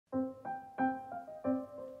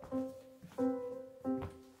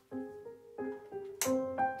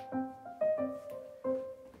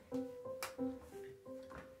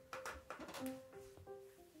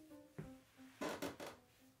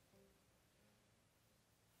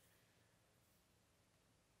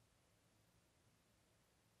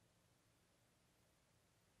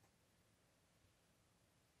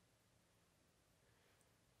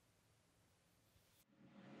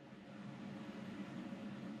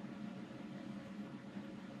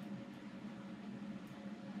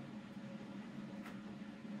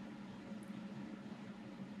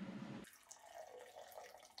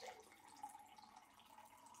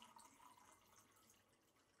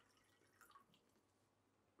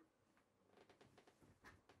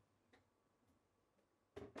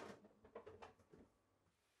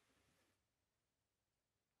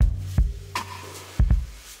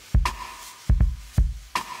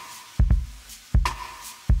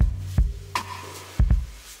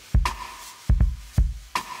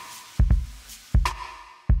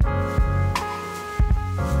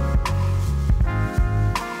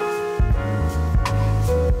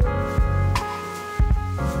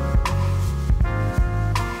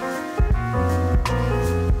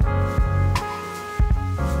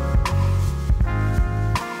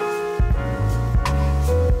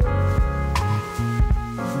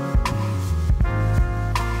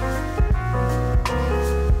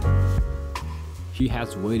He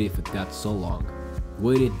has waited for that so long.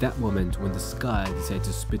 Waited that moment when the sky decided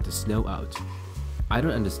to spit the snow out. I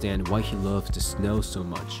don't understand why he loves the snow so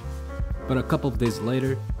much. But a couple of days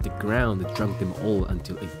later, the ground drunk them all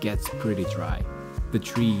until it gets pretty dry. The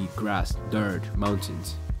tree, grass, dirt,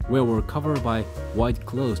 mountains, were covered by white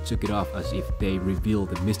clothes took it off as if they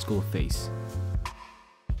revealed a mystical face.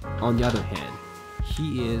 On the other hand,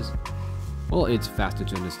 he is, well, it's faster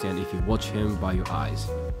to understand if you watch him by your eyes.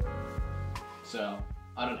 So,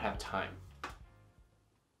 I don't have time.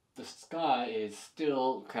 The sky is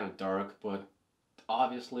still kind of dark, but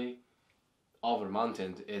obviously over the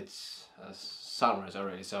mountains it's sunrise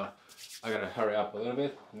already, so I gotta hurry up a little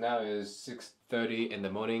bit. Now is 6:30 in the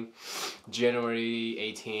morning, January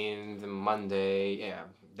 18th, Monday. Yeah,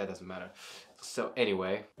 that doesn't matter. So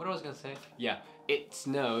anyway, what I was gonna say, yeah, it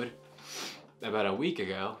snowed about a week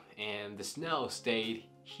ago and the snow stayed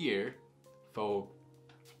here for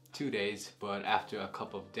 2 days, but after a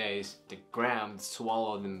couple of days the ground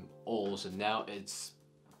swallowed them all, so now it's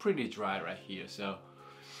pretty dry right here. So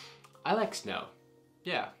I like snow.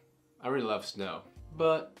 Yeah, I really love snow.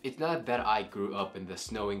 But it's not that I grew up in the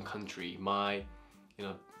snowing country.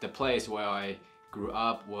 The place where I grew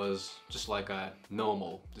up was just like a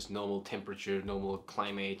normal temperature, normal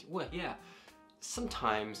climate. Well, yeah,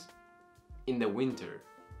 sometimes in the winter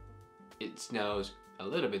it snows a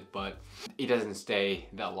little bit, but it doesn't stay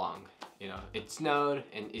that long. It snowed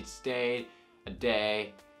and it stayed a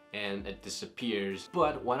day and it disappears.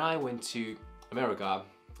 But when I went to America,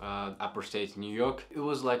 upper states, New York, it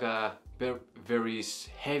was like a very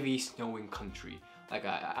heavy snowing country. Like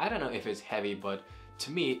I don't know if it's heavy, but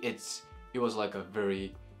to me it was like a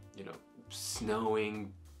very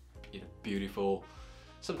snowing, beautiful.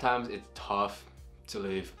 Sometimes it's tough to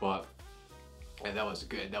live, but that was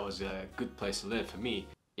good. That was a good place to live for me.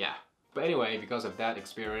 Yeah. But anyway, because of that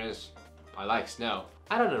experience, I like snow.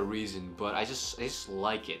 I don't know the reason, but I just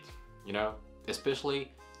like it.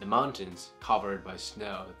 Especially the mountains covered by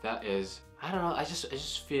snow. That is, I don't know, I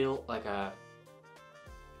just feel like I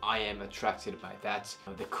am attracted by that.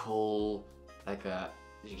 The cool, like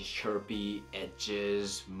sharpy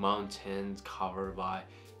edges, mountains covered by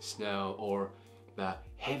snow, or the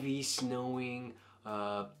heavy snowing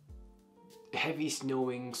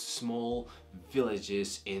small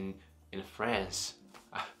villages in France.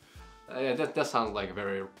 That sounds like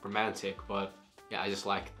very romantic, but yeah, I just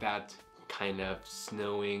like that kind of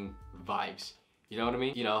snowing vibes. You know what I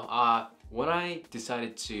mean? When I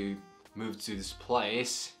decided to move to this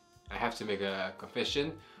place, I have to make a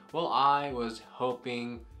confession. Well, I was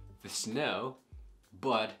hoping the snow,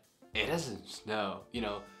 but it doesn't snow.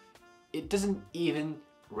 It doesn't even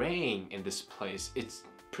rain in this place. It's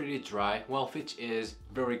pretty dry, well, which is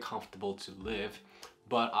very comfortable to live,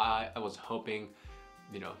 but I was hoping,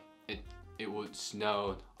 it would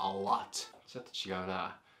snow a lot. ちょっと違う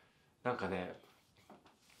な。なんかね、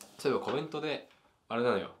そういえばコメントであれな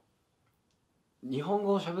のよ。日本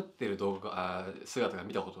語を喋ってる姿が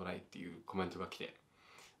見たことないっていうコメントが来て、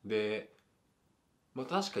で、確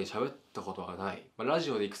かに喋ったことはない。ラジ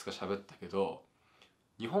オでいくつか喋ったけど、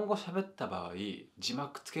日本語喋った場合字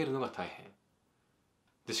幕つけるのが大変。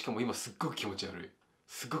でしかも今すっごく気持ち悪い。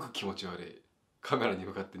すごく気持ち悪い。カメラに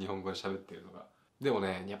向かって日本語で喋ってるのが。でも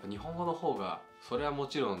ね、やっぱ日本語の方がそれはも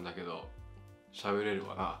ちろんだけど喋れる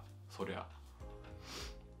わな。そりゃ。だか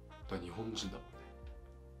ら日本人だもんね。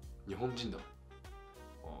日本人だも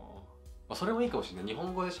ん。それもいいかもしれない。日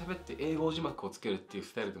本語で喋って英語字幕をつけるっていう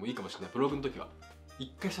スタイルでもいいかもしれない。ブログの時は。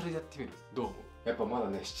一回それでやってみる。どう思う？やっぱまだ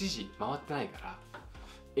ね、7時回ってないから、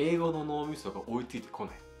英語の脳みそが追いついてこ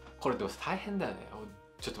ない。これでも大変だよね。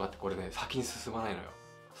ちょっと待って、これね、先に進まないのよ。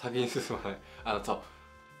先に進まない。そ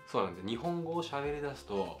うなんで、日本語を喋り出す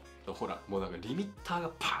と、ほら、もうなんかリミッター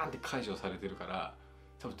がパーンって解除されてるから、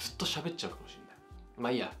多分ずっと喋っちゃうかもしれない。ま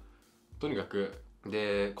あいいや。とにかく、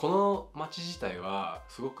で、この街自体は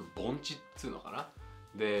すごく盆地っつうのかな。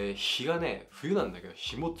で、日がね、冬なんだけど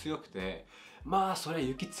日も強くて、それは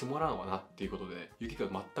雪積もらんわなっていうことで、雪が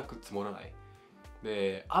全く積もらない。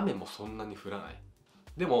で、雨もそんなに降らない。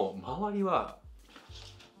でも、周りは、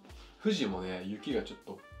富士もね、雪がちょっ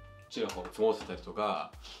とちらほら積もってたりと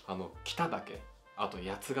か、北岳、あと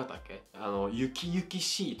八ヶ岳、雪々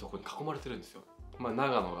しいところに囲まれてるんですよ。長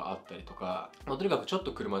野があったりとか、とにかくちょっ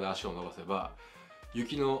と車で足を伸ばせば、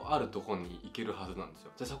雪のあるところに行けるはずなんです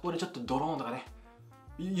よ。で、そこでちょっとドローンとかね、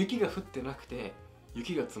雪が降ってなくて、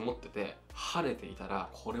雪が積もってて、晴れていたら、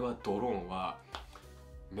これはドローンは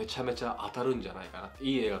めちゃめちゃ当たるんじゃないかな。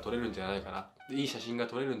いい映画撮れるんじゃないかな。いい写真が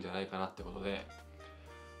撮れるんじゃないかなってことで、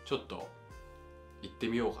ちょっと行って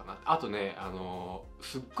みようかな。あとね、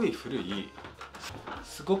すご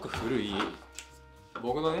く古い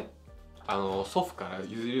僕のね、祖父から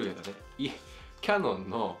譲り受けたね、キャノン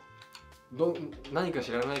の何か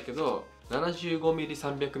知らないけど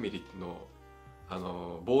 75mm、300mm の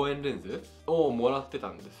望遠レンズをもらってた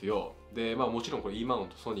んですよ。で、まあもちろんこれ E マウン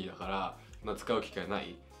トソニーだから使う機会な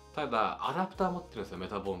い。ただアダプター持ってるんですよ、メ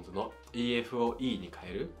タボンズの EF を E に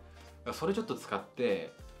変える。それちょっと使っ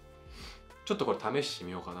てちょっとこれ試して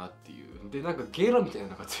みようかなっていう。で、なんかゲロみたいな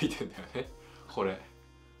のがついてんだよねこれ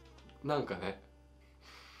なんかね、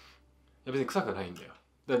いや別に臭くないんだよ。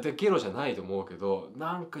だってゲロじゃないと思うけど、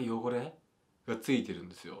なんか汚れがついてるん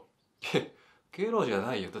ですよゲロじゃ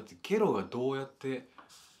ないよ。だってゲロがどうやって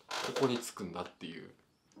ここにつくんだっていう。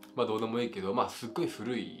まあどうでもいいけど、まあすっごい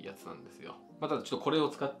古いやつなんですよ。まあただちょっとこれを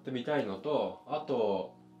使ってみたいのと、あ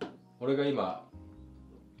と俺が今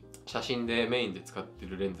写真でメインで使って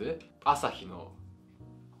るレンズ、朝日の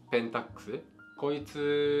ペンタックス、こい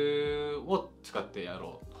つを使ってや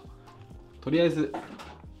ろうと。とりあえず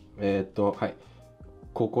はい、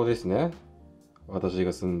ここですね。私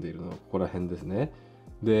が住んでいるのはここら辺ですね。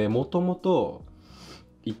で、もともと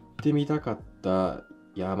行ってみたかった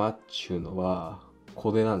山っちゅうのは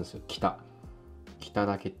これなんですよ。北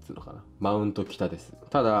だけっつうのかな。マウント北です。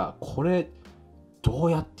ただこれど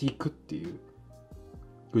うやって行くっていう、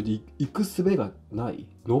これ行く術がない、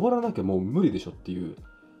登らなきゃもう無理でしょっていう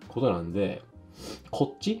ことなんで、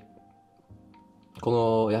こっち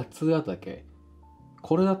この八ヶ岳、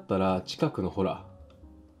これだったら近くのほら、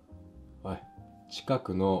近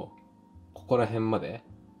くのここら辺まで、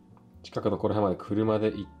近くのこの辺まで車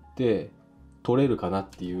で行って撮れるかなっ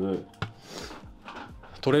ていう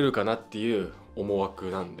思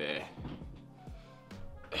惑なんで、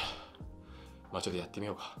まあちょっとやってみ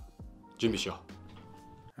ようか。準備しよ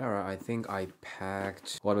う。Alright, I think I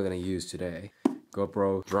packed what I'm gonna use today.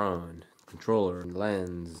 GoPro drone, controller,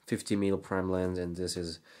 lens, 50mm prime lens, and this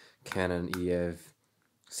is Canon EF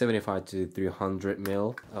 75 to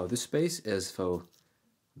 300mm. Oh, this space is for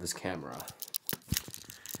this camera.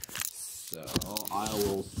 So I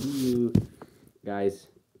will see you guys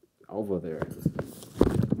over there.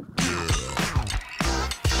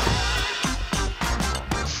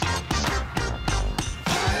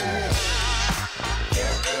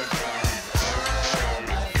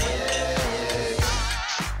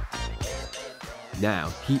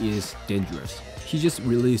 Now, he is dangerous. He just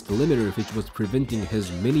released the limiter which was preventing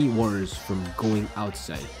his many words from going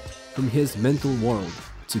outside, from his mental world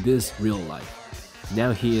to this real life.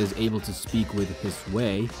 Now he is able to speak with his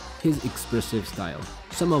way, his expressive style.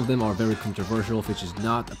 Some of them are very controversial, which is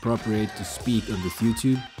not appropriate to speak on this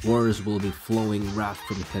YouTube. Words will be flowing right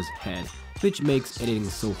from his head, which makes editing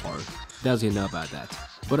so hard. Does he know about that?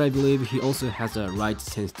 But I believe he also has a right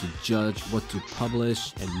sense to judge what to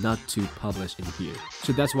publish and not to publish in here.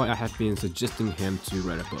 So that's why I have been suggesting him to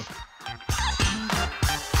write a book.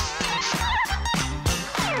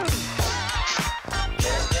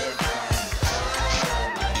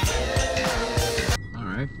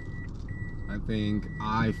 Alright, I think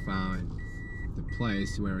I found the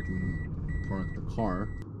place where I can park the car.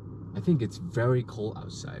 I think it's very cold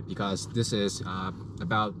outside because this is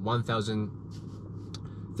about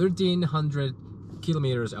 1,300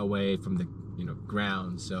 kilometers away from the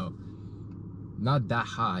ground, so not that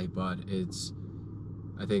high, but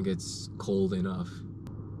I think it's cold enough.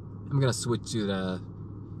 I'm gonna switch to the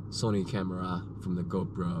Sony camera from the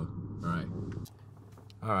GoPro.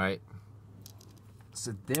 Alright,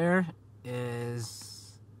 so there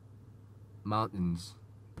is mountains.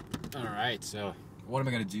 Alright, so what am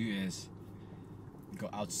I gonna do is go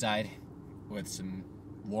outside with some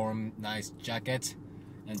warm, nice jacket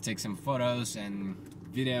and take some photos and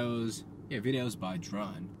videos. Yeah, videos by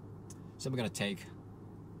drone. So I'm gonna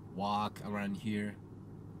walk around here,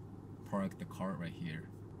 park the car right here.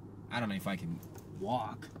 I don't know if I can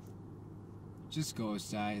walk. Just go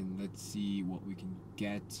outside and let's see what we can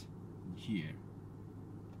get in here.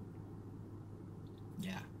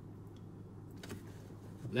 Yeah.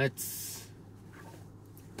 Let's.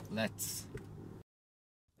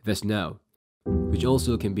 The snow, which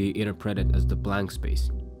also can be interpreted as the blank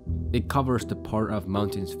space. It covers the part of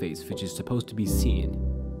mountain's face which is supposed to be seen,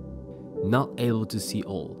 not able to see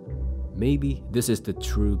all. Maybe this is the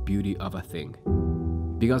true beauty of a thing.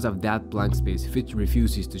 Because of that blank space which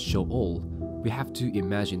refuses to show all, we have to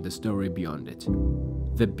imagine the story beyond it.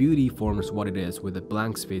 The beauty forms what it is with a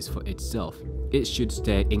blank space for itself. It should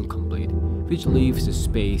stay incomplete, which leaves a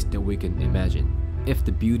space that we can imagine. If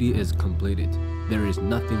the beauty is completed, there is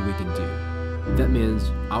nothing we can do. That means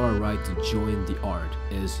our right to join the art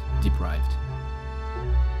is deprived.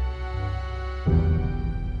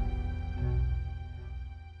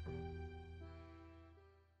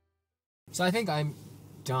 So I think I'm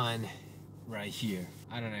done right here.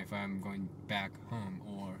 I don't know if I'm going back home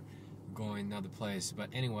or going another place, but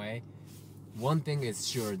anyway, one thing is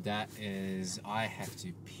sure, that is I have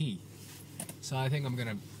to pee. So I think I'm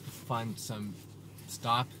gonna find some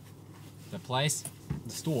stop, the place,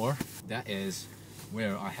 the store, that is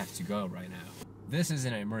where I have to go right now. This is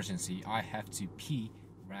an emergency, I have to pee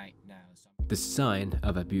right now. The sign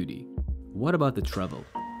of a beauty. What about the travel?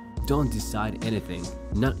 Don't decide anything,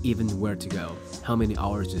 not even where to go, how many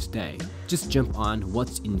hours to stay. Just jump on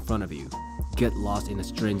what's in front of you. Get lost in a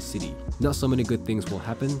strange city. Not so many good things will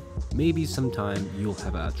happen. Maybe sometime you'll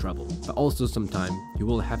have trouble, but also sometime you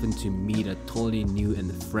will happen to meet a totally new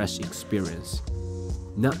and fresh experience.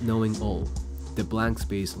 Not knowing all, the blank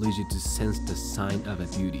space leads you to sense the sign of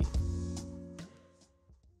a beauty.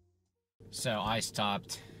 So I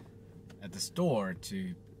stopped at the store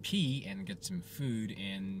to pee and get some food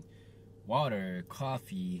and water,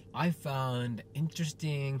 coffee. I found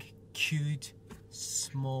interesting, cute,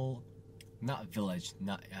 small, not village,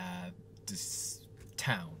 not this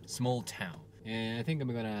town, small town. And I think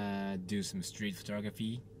I'm gonna do some street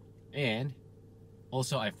photography. And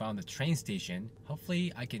also I found the train station.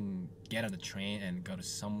 Hopefully I can get on the train and go to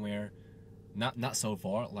somewhere not so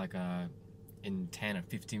far, like in 10 or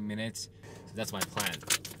 15 minutes. So that's my plan.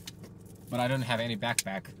 But I don't have any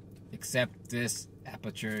backpack except this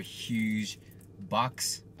Aputure huge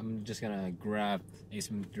box. I'm just gonna grab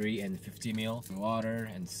A7III and 50ml, water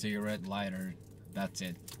and cigarette lighter. That's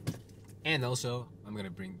it. And also, I'm gonna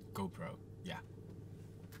bring GoPro. Yeah.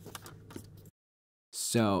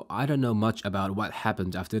 So, I don't know much about what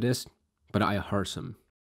happened after this, but I heard some.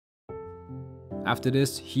 After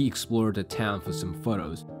this, he explored the town for some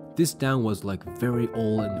photos. This town was like very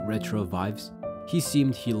old and retro vibes.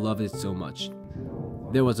 He loved it so much.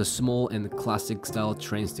 There was a small and classic style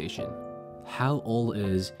train station. How old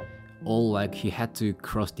is old, like he had to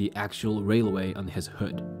cross the actual railway on his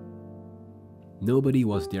hood. Nobody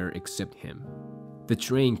was there except him. The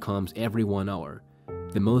train comes every 1 hour.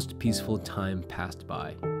 The most peaceful time passed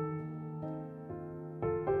by.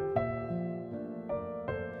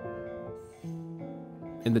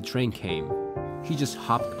 And the train came. He just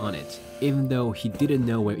hopped on it, even though he didn't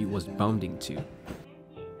know where it was bounding to.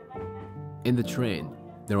 In the train,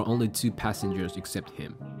 there are only 2 passengers except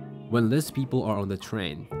him. When less people are on the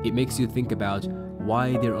train, it makes you think about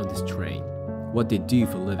why they're on this train, what they do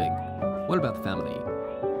for a living, what about family,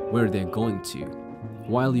 where they're going to.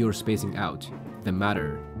 While you're spacing out, the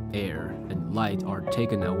matter, air, and light are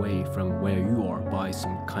taken away from where you are by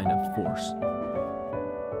some kind of force.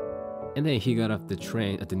 And then he got off the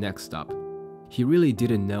train at the next stop. He really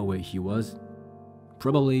didn't know where he was.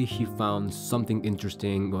 Probably he found something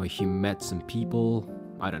interesting or he met some people,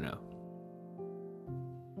 I don't know.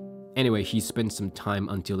 Anyway, he spent some time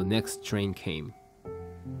until the next train came.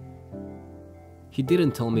 He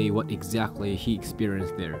didn't tell me what exactly he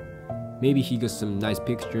experienced there. Maybe he got some nice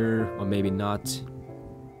picture or maybe not.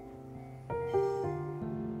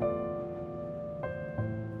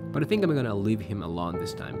 But I think I'm gonna leave him alone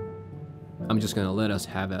this time. I'm just gonna let us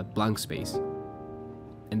have a blank space.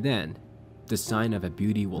 And then, the sign of a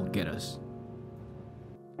beauty will get us.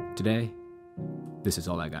 Today, this is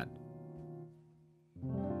all I got.